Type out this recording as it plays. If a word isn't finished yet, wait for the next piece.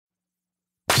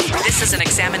This is an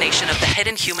examination of the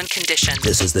hidden human condition.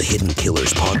 This is the Hidden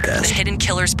Killers Podcast. The Hidden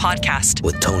Killers Podcast.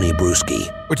 With Tony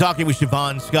Brueski. We're talking with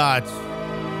Shavaun Scott,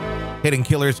 Hidden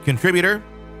Killers contributor,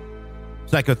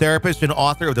 psychotherapist, and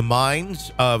author of The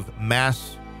Minds of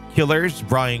Mass Killers.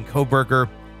 Bryan Kohberger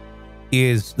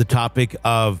is the topic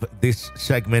of this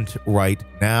segment right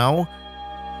now.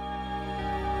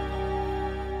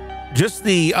 Just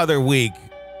the other week,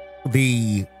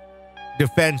 the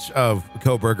defense of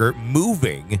Kohberger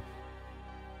moving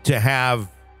to have,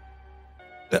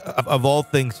 of all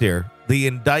things here, the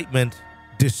indictment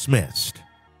dismissed.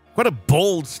 What a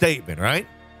bold statement, right?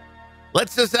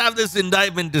 Let's just have this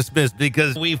indictment dismissed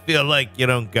because we feel like you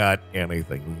don't got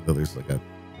anything. There's like a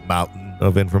mountain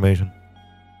of information.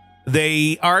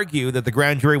 They argue that the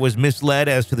grand jury was misled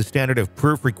as to the standard of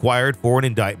proof required for an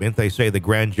indictment. They say the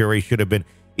grand jury should have been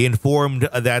informed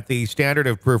that the standard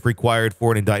of proof required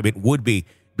for an indictment would be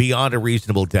beyond a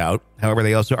reasonable doubt. However,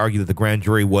 they also argue that the grand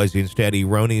jury was instead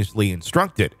erroneously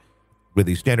instructed with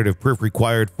the standard of proof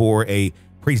required for a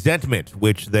presentment,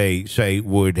 which they say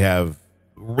would have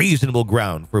reasonable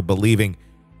ground for believing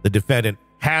the defendant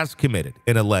has committed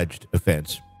an alleged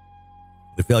offense.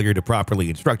 The failure to properly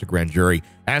instruct a grand jury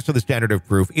as to the standard of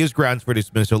proof is grounds for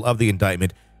dismissal of the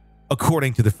indictment,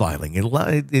 according to the filing.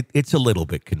 It's a little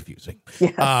bit confusing.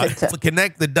 To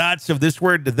connect the dots of this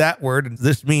word to that word, and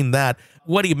this mean that.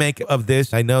 What do you make of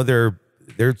this? I know they're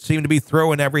seem to be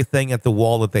throwing everything at the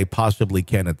wall that they possibly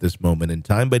can at this moment in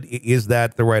time, but is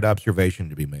that the right observation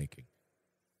to be making?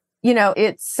 You know,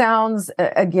 it sounds,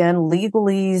 again,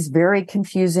 legalese, very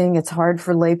confusing. It's hard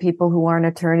for lay people who aren't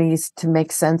attorneys to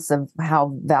make sense of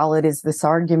how valid is this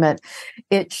argument.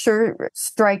 It sure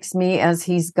strikes me as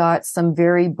he's got some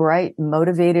very bright,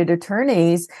 motivated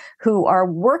attorneys who are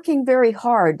working very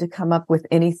hard to come up with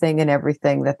anything and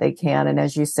everything that they can. And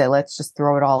as you say, let's just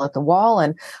throw it all at the wall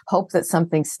and hope that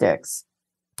something sticks.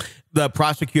 The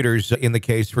prosecutors in the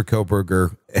case for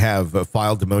Kohberger have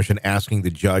filed a motion asking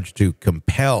the judge to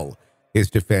compel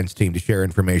his defense team to share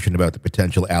information about the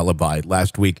potential alibi.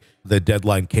 Last week, the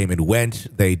deadline came and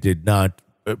went. They did not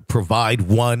provide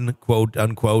one, quote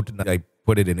unquote, and I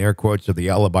put it in air quotes, of the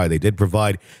alibi they did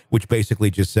provide, which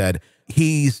basically just said,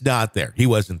 he's not there. He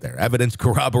wasn't there. Evidence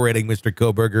corroborating Mr.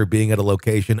 Kohberger being at a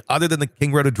location other than the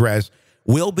King Road address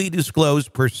will be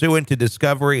disclosed pursuant to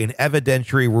discovery and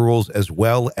evidentiary rules as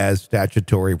well as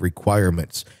statutory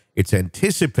requirements. It's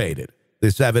anticipated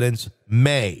this evidence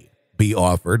may be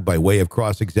offered by way of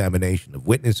cross-examination of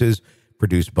witnesses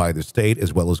produced by the state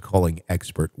as well as calling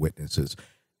expert witnesses.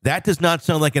 That does not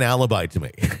sound like an alibi to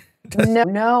me.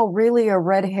 No, really a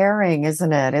red herring,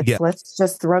 isn't it? Let's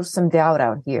just throw some doubt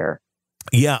out here.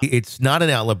 Yeah, it's not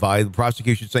an alibi. The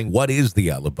prosecution is saying, what is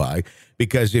the alibi?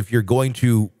 Because if you're going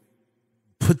to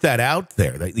put that out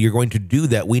there, that you're going to do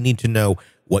that, we need to know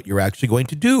what you're actually going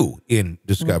to do in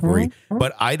discovery. Mm-hmm.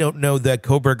 But I don't know that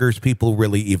Kohberger's people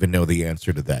really even know the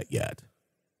answer to that yet.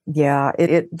 Yeah,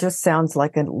 it just sounds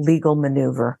like a legal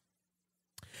maneuver.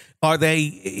 Are they,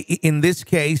 in this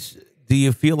case, do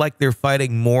you feel like they're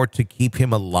fighting more to keep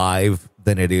him alive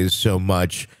than it is so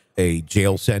much a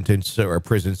jail sentence or a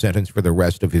prison sentence for the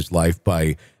rest of his life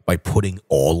by putting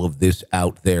all of this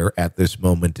out there at this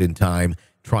moment in time,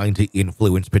 trying to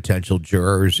influence potential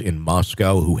jurors in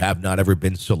Moscow who have not ever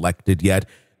been selected yet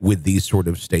with these sort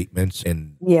of statements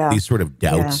and these sort of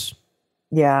doubts?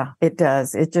 Yeah, it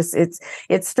does.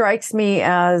 It strikes me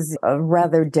as a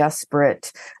rather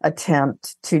desperate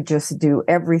attempt to just do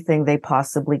everything they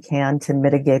possibly can to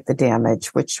mitigate the damage,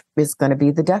 which is going to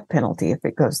be the death penalty if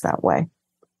it goes that way.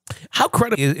 How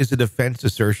credible is the defense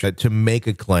assertion to make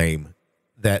a claim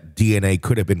that DNA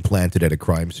could have been planted at a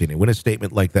crime scene? And when a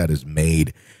statement like that is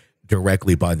made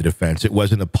directly by the defense, it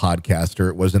wasn't a podcaster,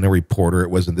 it wasn't a reporter, it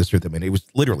wasn't this or that. I mean, it was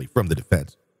literally from the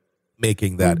defense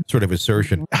making that sort of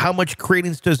assertion. How much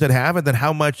credence does it have? And then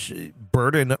how much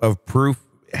burden of proof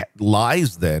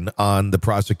lies then on the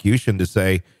prosecution to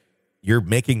say, you're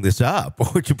making this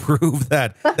up, or to prove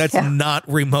that that's not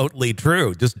remotely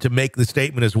true? Just to make the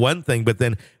statement is one thing, but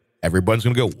then everyone's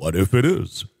going to go, what if it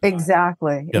is?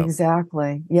 Exactly.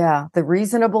 Yeah. The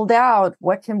reasonable doubt.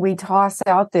 What can we toss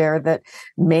out there that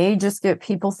may just get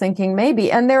people thinking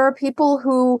maybe? And there are people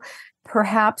who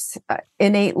perhaps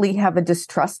innately have a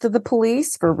distrust of the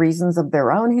police for reasons of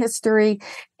their own history,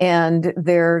 and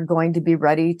they're going to be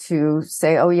ready to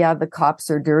say, oh yeah, the cops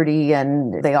are dirty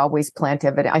and they always plant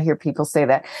evidence. I hear people say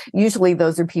that. Usually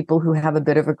those are people who have a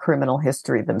bit of a criminal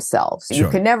history themselves. Sure. You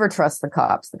can never trust the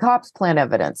cops. The cops plant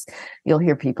evidence. You'll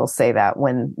hear people say that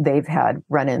when they've had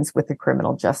run-ins with the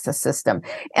criminal justice system.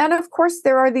 And of course,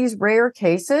 there are these rare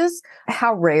cases,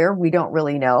 how rare, we don't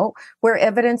really know, where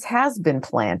evidence has been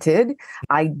planted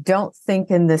I don't think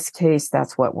in this case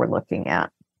that's what we're looking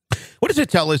at. What does it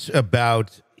tell us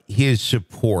about his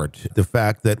support? The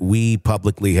fact that we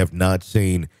publicly have not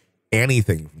seen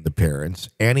anything from the parents,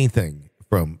 anything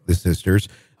from the sisters,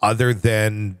 other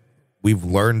than we've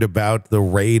learned about the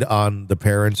raid on the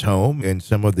parents' home and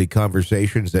some of the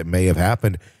conversations that may have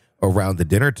happened around the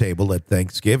dinner table at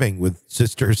Thanksgiving with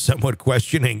sisters somewhat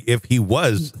questioning if he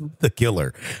was the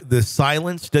killer. The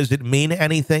silence, does it mean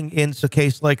anything in a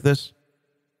case like this?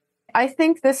 I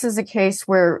think this is a case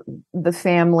where the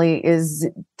family is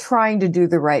trying to do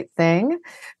the right thing.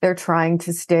 They're trying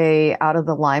to stay out of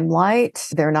the limelight.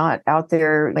 They're not out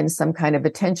there in some kind of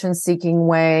attention-seeking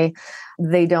way.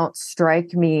 They don't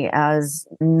strike me as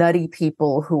nutty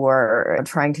people who are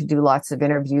trying to do lots of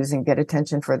interviews and get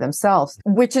attention for themselves,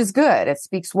 which is good. It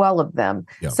speaks well of them.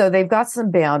 Yeah. So they've got some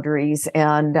boundaries.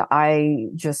 And I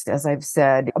just, as I've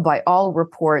said, by all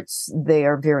reports, they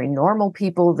are very normal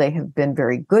people. They have been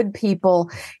very good people.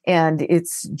 And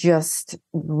it's just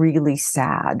really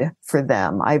sad for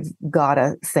them. I've got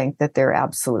to think that they're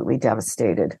absolutely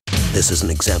devastated. This is an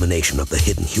examination of the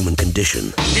hidden human condition.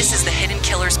 This is the Hidden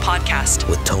Killers Podcast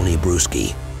with Tony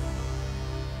Brueski.